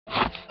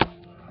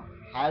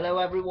Hello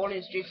everyone,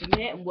 it's Jason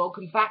here, and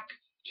welcome back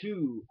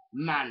to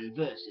Man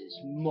vs.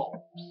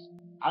 Mobs.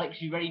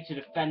 Alex, you ready to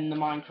defend the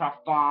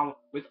Minecraft farm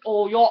with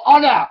all your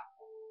honor?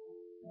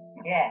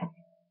 Yeah.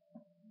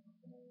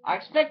 I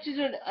expected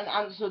an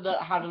answer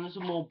that had a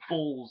little more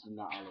balls than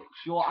that, Alex.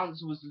 Your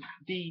answer was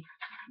the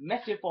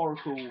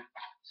metaphorical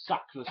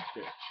sackless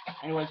bitch.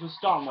 Anyways, we'll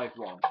start on wave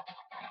 1.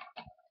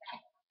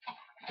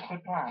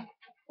 Good plan.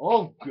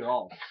 Oh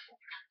gosh.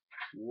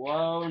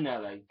 Whoa,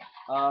 Nelly.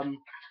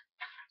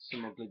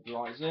 Some ugly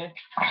delights here.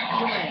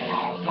 Come here, you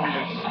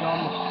zombie scum.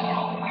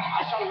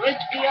 I shall rid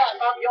the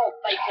earth of your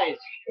faces.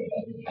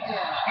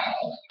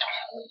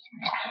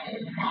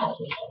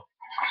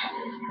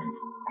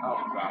 Oh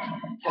crap.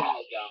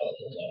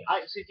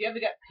 Alex, if you ever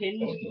get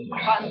pinned,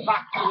 pattern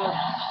back to the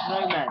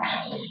snowmen.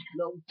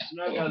 Little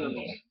snow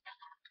golems.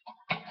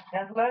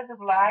 There's loads of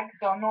lag,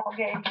 so I'm not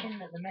getting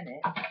pinned at the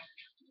minute.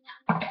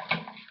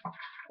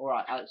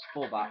 Alright, Alex,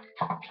 fall back.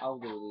 I'll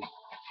do these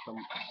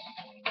chumps.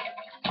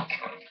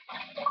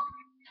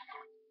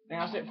 I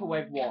think that's it for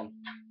wave 1.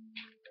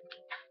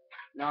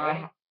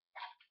 Now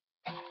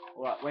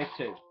Alright, wave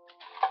 2.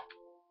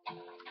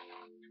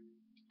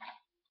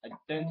 I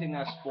don't think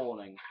they're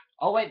spawning.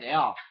 Oh wait, they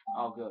are.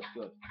 Oh good,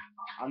 good.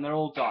 And they're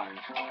all dying.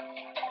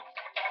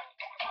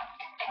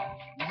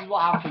 This is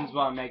what happens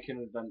when I make an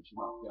adventure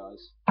map,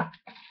 guys.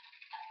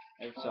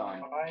 Every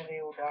time. Why are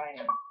they all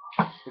dying?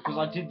 Because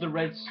I did the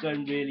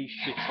redstone really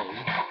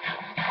shitty.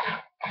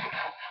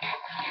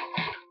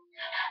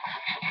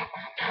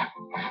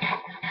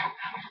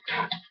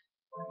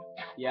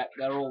 Yep,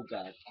 they're all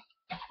dead.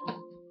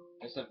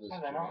 Except for this. No,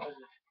 they're not.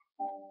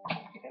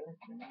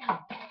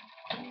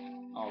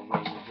 Oh,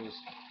 rangers.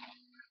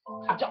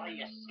 Die,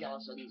 you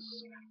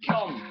skeletons!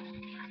 Come!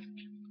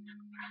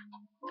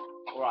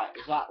 Alright,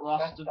 is that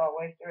last of... Start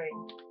wave 3.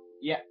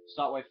 Yep,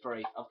 start wave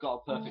 3. I've got a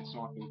perfect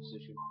sniping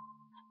position.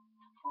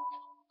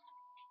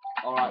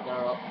 Alright,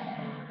 they're up.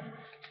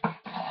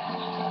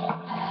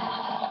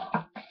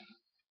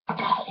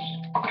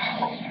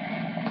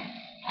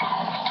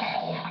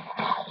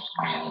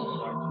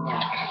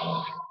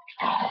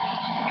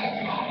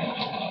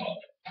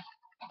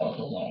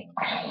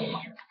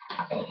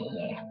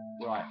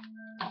 Right.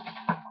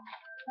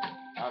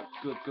 Oh,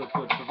 good, good,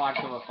 good. Provide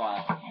cover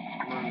fire.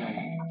 Run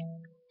in.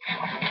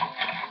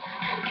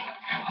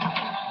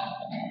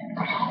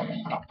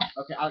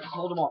 Okay, Alex,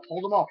 hold them off,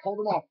 hold them off, hold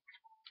them off!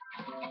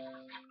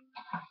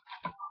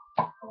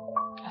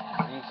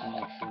 I need some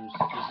mushrooms.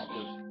 This is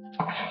good.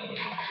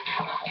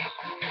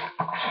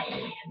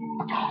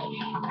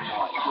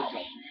 Alright, good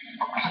job.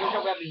 Good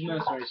job we have these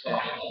mercenaries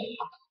here.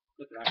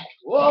 Look at that.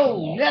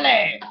 Whoa,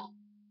 Nelly!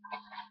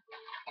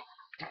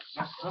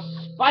 That's a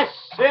spicy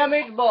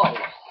meatball!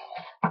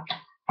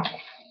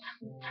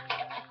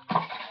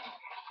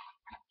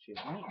 Cheers,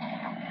 mate.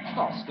 It's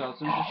not a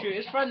skeleton to shoot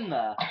his friend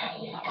there.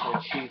 That's a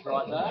chief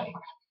right there.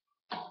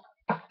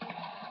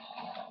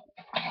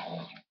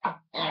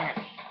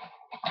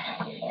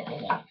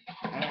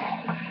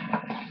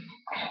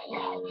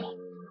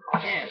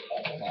 Yeah.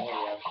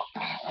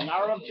 An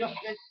arrow of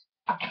justice.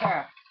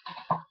 Yeah.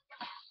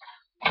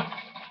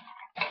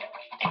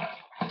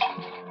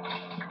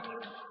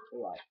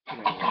 Alright, come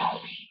here.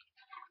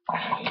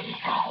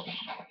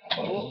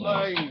 Oh,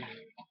 hey.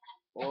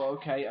 Oh,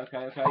 okay, okay,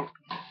 okay.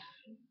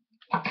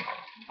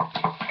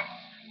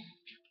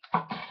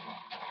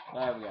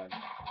 There we go.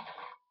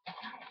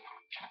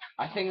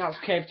 I think that's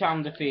Cave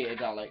Town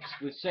defeated, Alex.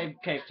 We've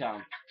saved Cave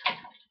Town.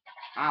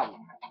 Ow.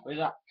 Where's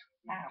that?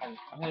 Ow.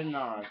 I heard an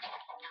arrow.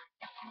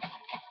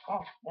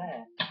 Oh,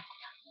 there.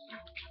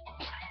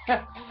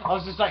 I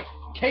was just like,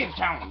 Cave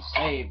Town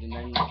saved, and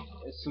then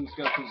some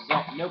skeletons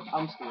like, nope,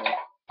 I'm still here.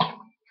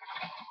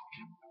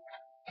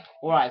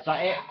 Alright, is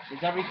that it?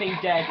 Is everything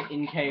dead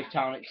in Cave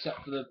Town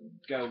except for the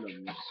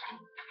golems?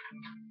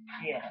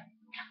 Yeah.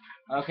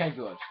 Okay,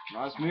 good.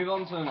 Now let's move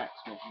on to the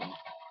next mission.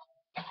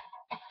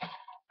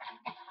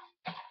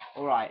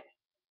 Alright.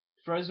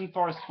 Frozen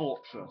Forest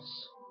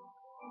Fortress.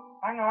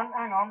 Hang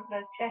on.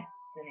 There's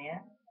chests in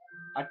here.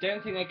 I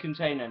don't think they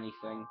contain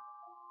anything.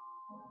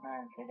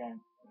 No, they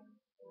don't.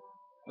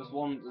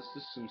 There's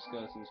just some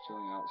skeletons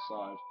chilling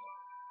outside.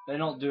 They're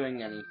not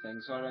doing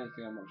anything, so I don't think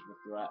they're much of a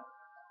threat.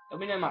 There'll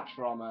be no match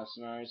for our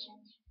mercenaries.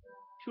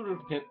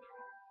 Pip.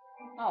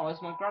 Oh,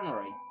 there's my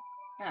granary.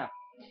 Yeah.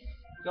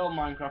 Good old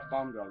Minecraft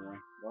farm granary,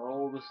 where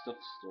all the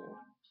stuff's stored.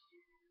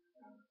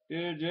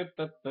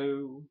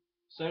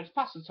 So to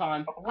pass the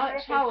time,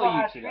 Alex, how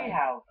are you today?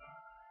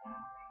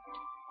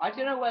 I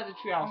don't know where the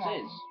treehouse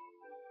is.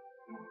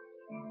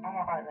 I'm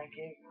alright, thank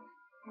you.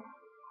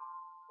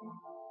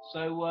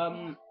 So,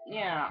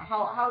 yeah,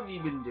 how have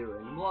you been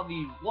doing? What have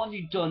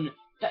you done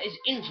that is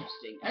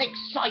interesting and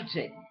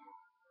exciting?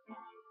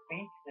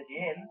 Been to the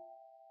gym.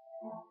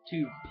 To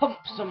pump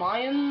some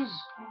irons?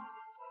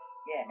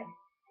 Yeah.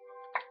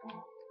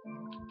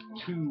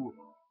 To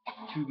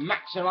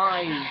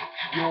maximize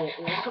your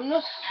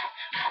awesomeness?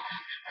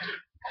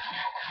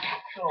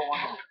 Sure, why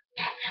not?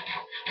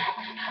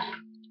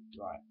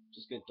 Right,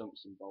 just gonna dump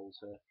some bowls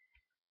here.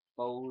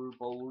 Bowl.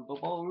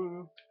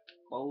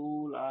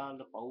 Bowl and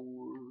the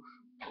bowls.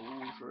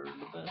 Bowls are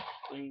the best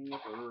thing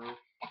ever.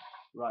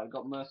 Right, I've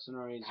got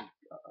mercenaries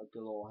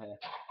galore here.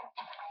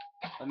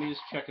 Let me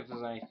just check if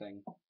there's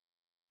anything.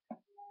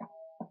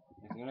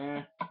 Anything in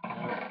here?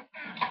 No.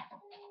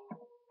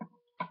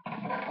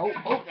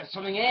 Oh, there's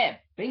something here!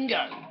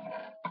 Bingo!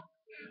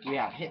 We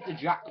have hit the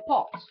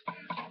jackpot!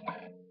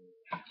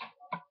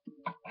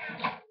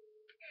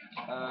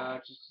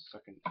 Just a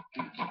second.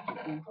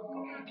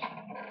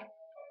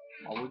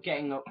 Oh, we're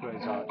getting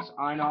upgrades, Alex.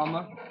 Iron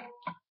armor.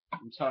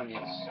 I'm telling you,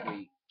 it's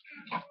sweet.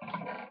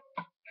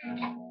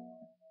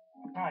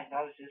 Nice,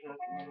 I was just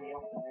looking in the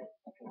opposite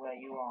to where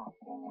you are.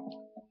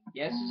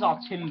 Yeah, this is our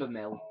timber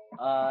mill.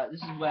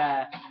 This is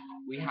where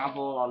we have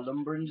all our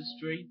lumber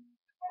industry.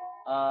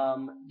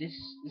 This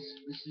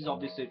is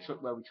obviously a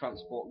truck where we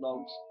transport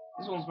logs.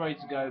 This one's ready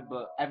to go,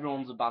 but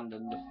everyone's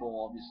abandoned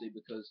before, obviously,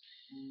 because,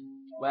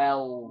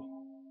 well,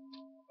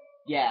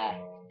 yeah,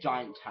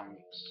 giant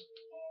tanks.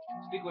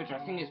 Speaking of which,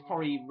 I think it's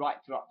probably right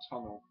through that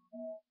tunnel.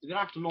 We're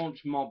gonna have to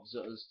launch mobs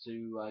at us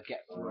to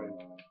get through.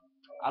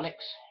 Alex,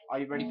 are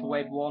you ready for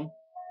wave 1?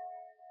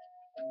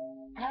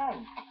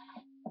 No.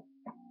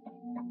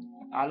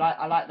 I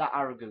like that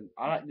arrogant.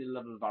 I like the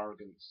level of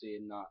arrogancy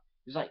in that.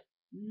 He's like,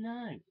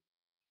 no, of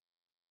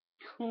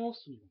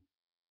course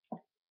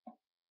not.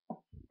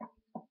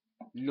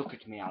 Look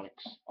at me,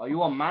 Alex. Are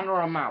you a man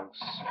or a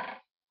mouse?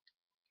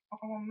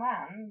 I'm a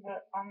man,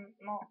 but I'm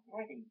not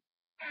ready.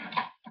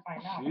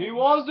 Right now. He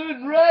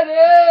wasn't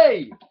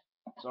ready!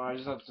 Sorry, I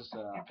just have to say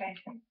that. Be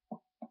patient.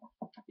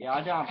 Yeah,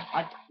 I don't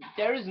have,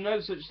 there is no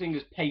such thing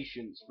as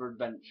patience for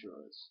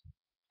adventurers.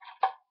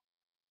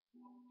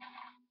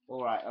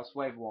 Alright, that's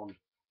wave 1.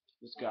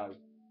 Let's go.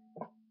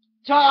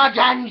 Charge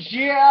and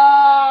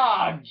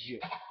charge!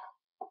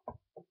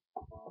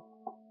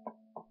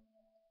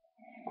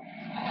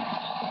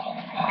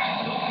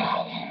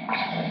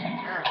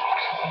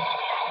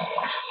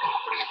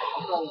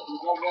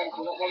 We've got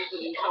one for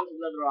the enchanted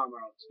leather armor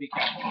out. Speak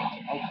up.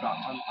 Oh crap,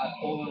 I've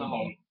fallen in a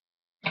hole.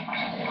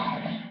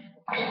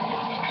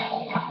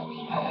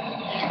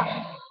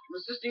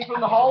 Resisting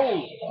from the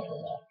hole!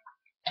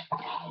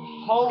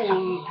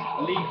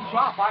 Holy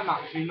crap, I'm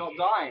actually not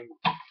dying.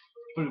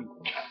 Boom.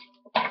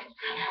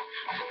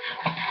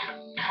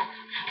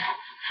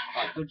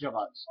 Right, good job,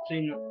 Alex.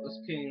 Let's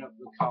clean up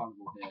the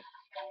carnival here.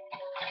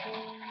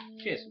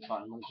 Cheers for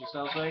trying to launch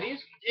yourselves, ladies.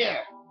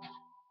 Yeah!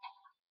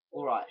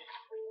 Alright.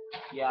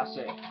 Yeah, that's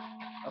it.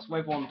 That's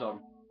wave 1 done.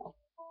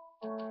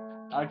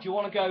 Do you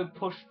want to go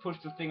push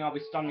the thing? I'll be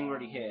standing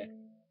ready here.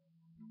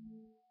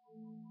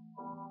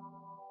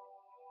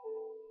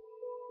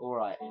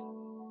 Alright.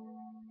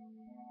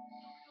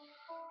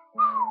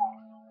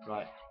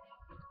 Right.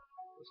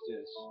 Let's do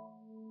this.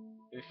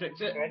 Can we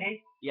fix it?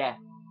 Ready? Yeah.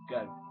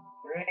 Go.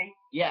 Ready?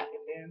 Yeah.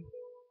 2,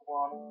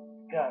 1,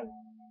 go.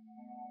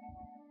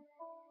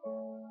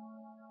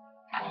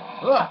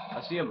 Ugh,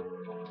 I see him.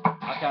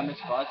 Okay, I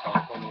missed 5, so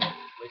I'll probably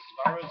waste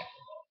of arrows.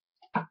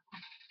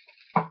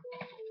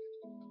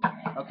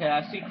 Okay,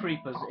 I see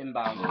creepers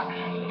inbound. Get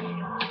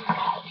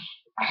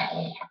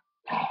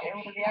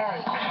all the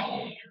arrows.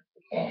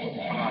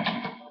 Right.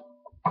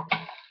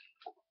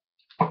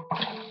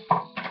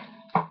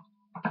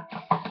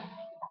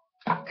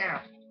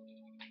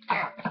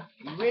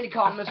 You really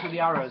can't mess with the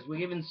arrows. We're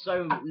given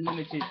so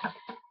limited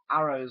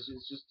arrows.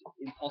 It's just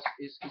impossible.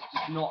 It's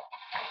just not.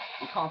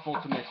 We can't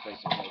afford to miss,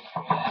 basically.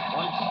 What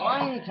I'm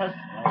trying to say,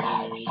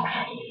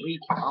 we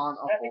can't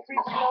afford Let the to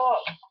creeper miss. blow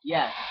up.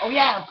 Yeah. Oh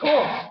yeah, of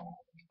course.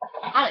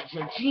 Alex,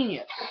 you're a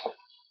genius.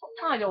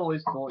 I'd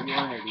always thought you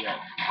were an idiot.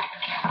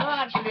 But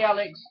actually,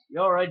 Alex,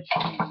 you're a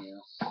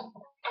genius.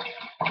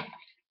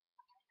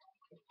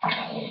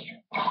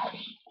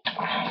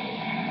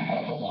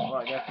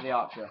 Right, go for the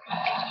archer.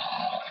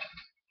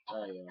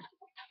 There you go.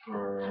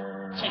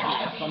 Take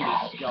it, zombie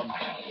scum.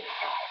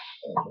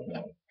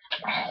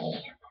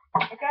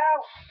 Look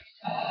out!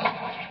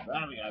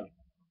 There we go.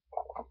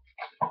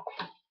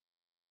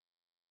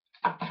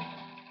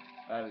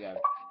 There we go.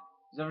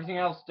 Is everything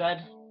else dead?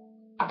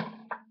 I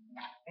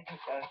think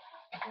so.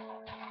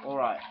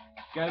 Alright.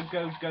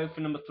 Go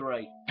for number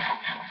 3.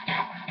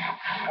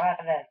 Alright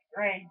then.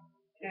 3,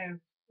 2,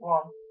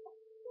 1.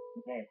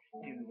 Let's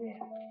do this.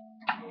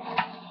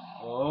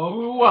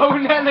 Oh,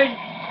 Nelly!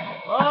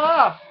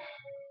 Ah!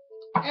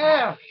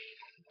 Yeah!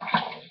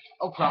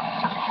 Oh crap.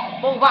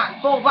 Fall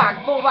back!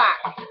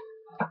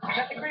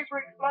 Let the creeper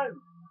explode.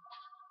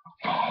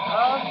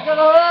 I'm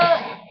gonna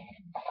hurt!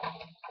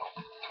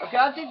 Okay, I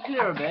did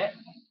clear a bit.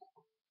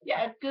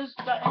 Yeah, because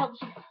that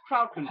helps with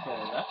crowd control,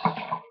 yeah?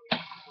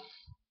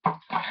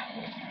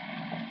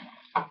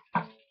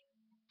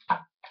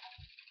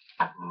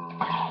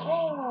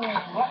 Oh,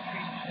 that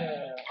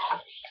creeper.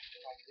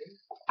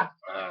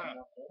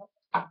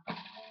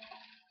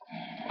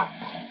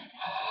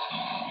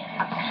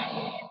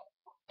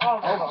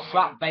 Oh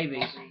crap,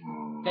 babies.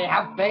 They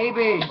have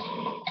babies!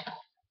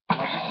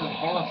 They're just as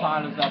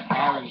volatile as their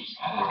parents.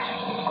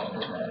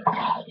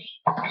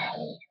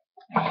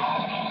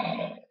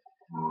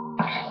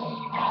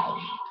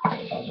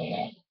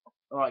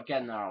 Alright,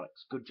 get in there,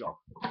 Alex. Good job.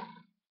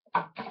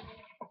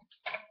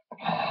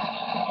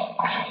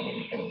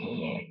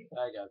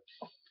 There you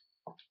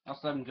go.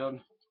 That's them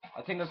done.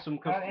 I think there's some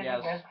Oh,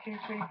 yes. there's 2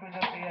 creepers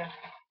up here.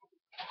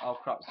 Oh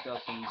crap,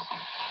 skeletons.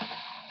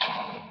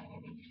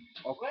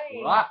 Oh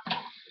Wait. crap!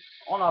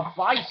 On a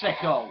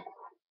bicycle!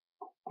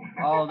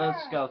 Oh, there's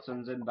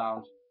skeletons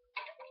inbound.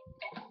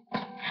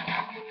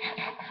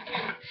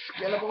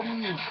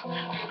 Skeletons!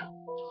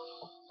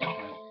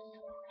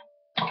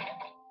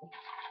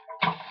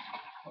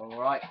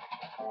 Alright.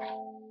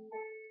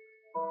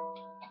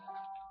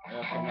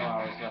 Okay, no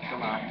arrows left,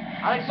 come on.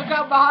 Alex, look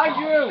out behind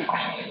you!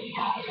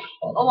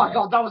 Oh my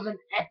god, that was an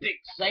epic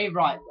save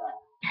right there.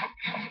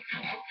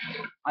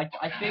 I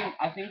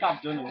think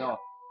I've done enough.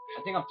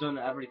 I think I've done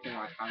everything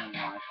I can in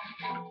life.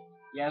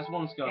 Yeah, there's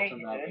one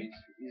skeleton there, but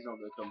he's not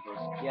gonna come for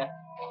us. Yeah?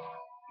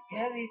 You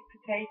know these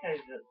potatoes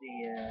that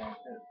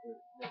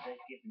that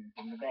they've given us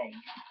in the base?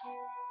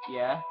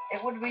 Yeah?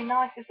 It would be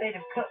nice if they'd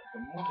have cut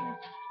them, wouldn't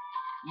it?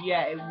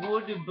 Yeah, it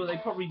would have, but they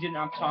probably didn't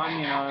have time,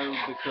 you know,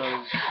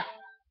 because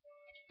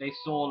they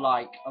saw,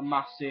 like, a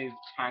massive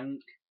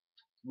tank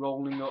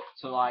rolling up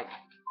to, like,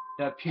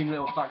 their puny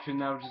little factory,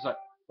 and they were just like,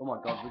 oh my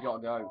god, we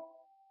gotta go.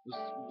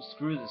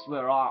 Screw this,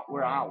 we're out.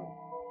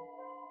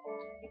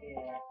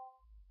 Yeah.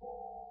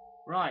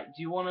 Right,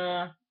 do you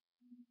wanna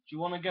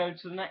go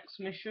to the next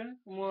mission,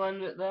 and we'll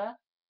end it there?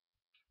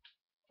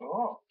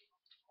 Sure.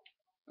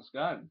 Let's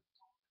go.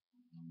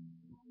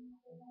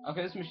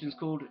 Okay, this mission's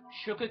called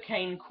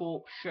Sugarcane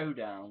Corp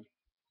Showdown.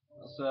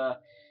 That's,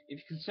 if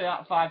you can say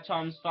that 5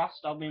 times fast,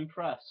 I'll be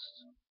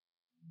impressed.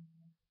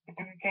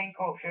 Sugarcane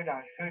Corp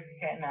Showdown,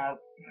 sugarcane out.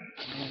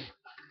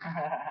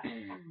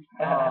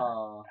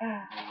 Oh.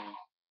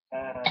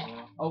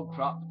 Oh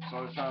crap,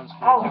 sorry, I was trying to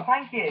screw Oh, that.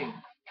 thank you.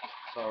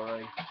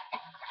 Sorry.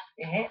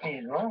 It hit me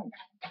as well.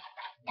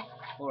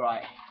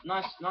 Alright,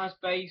 nice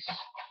base.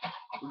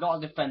 We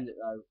gotta defend it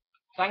though.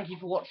 Thank you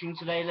for watching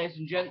today, ladies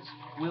and gents.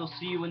 We'll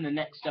see you in the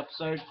next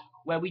episode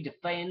where we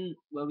defend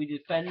where we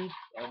defend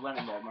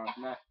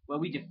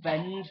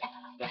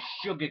the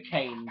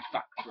sugarcane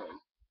factory.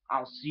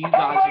 I'll see you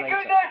guys Oh my later.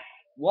 goodness!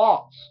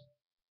 What?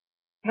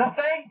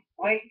 Nothing.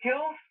 Wait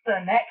till the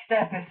next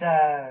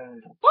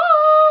episode. Woo!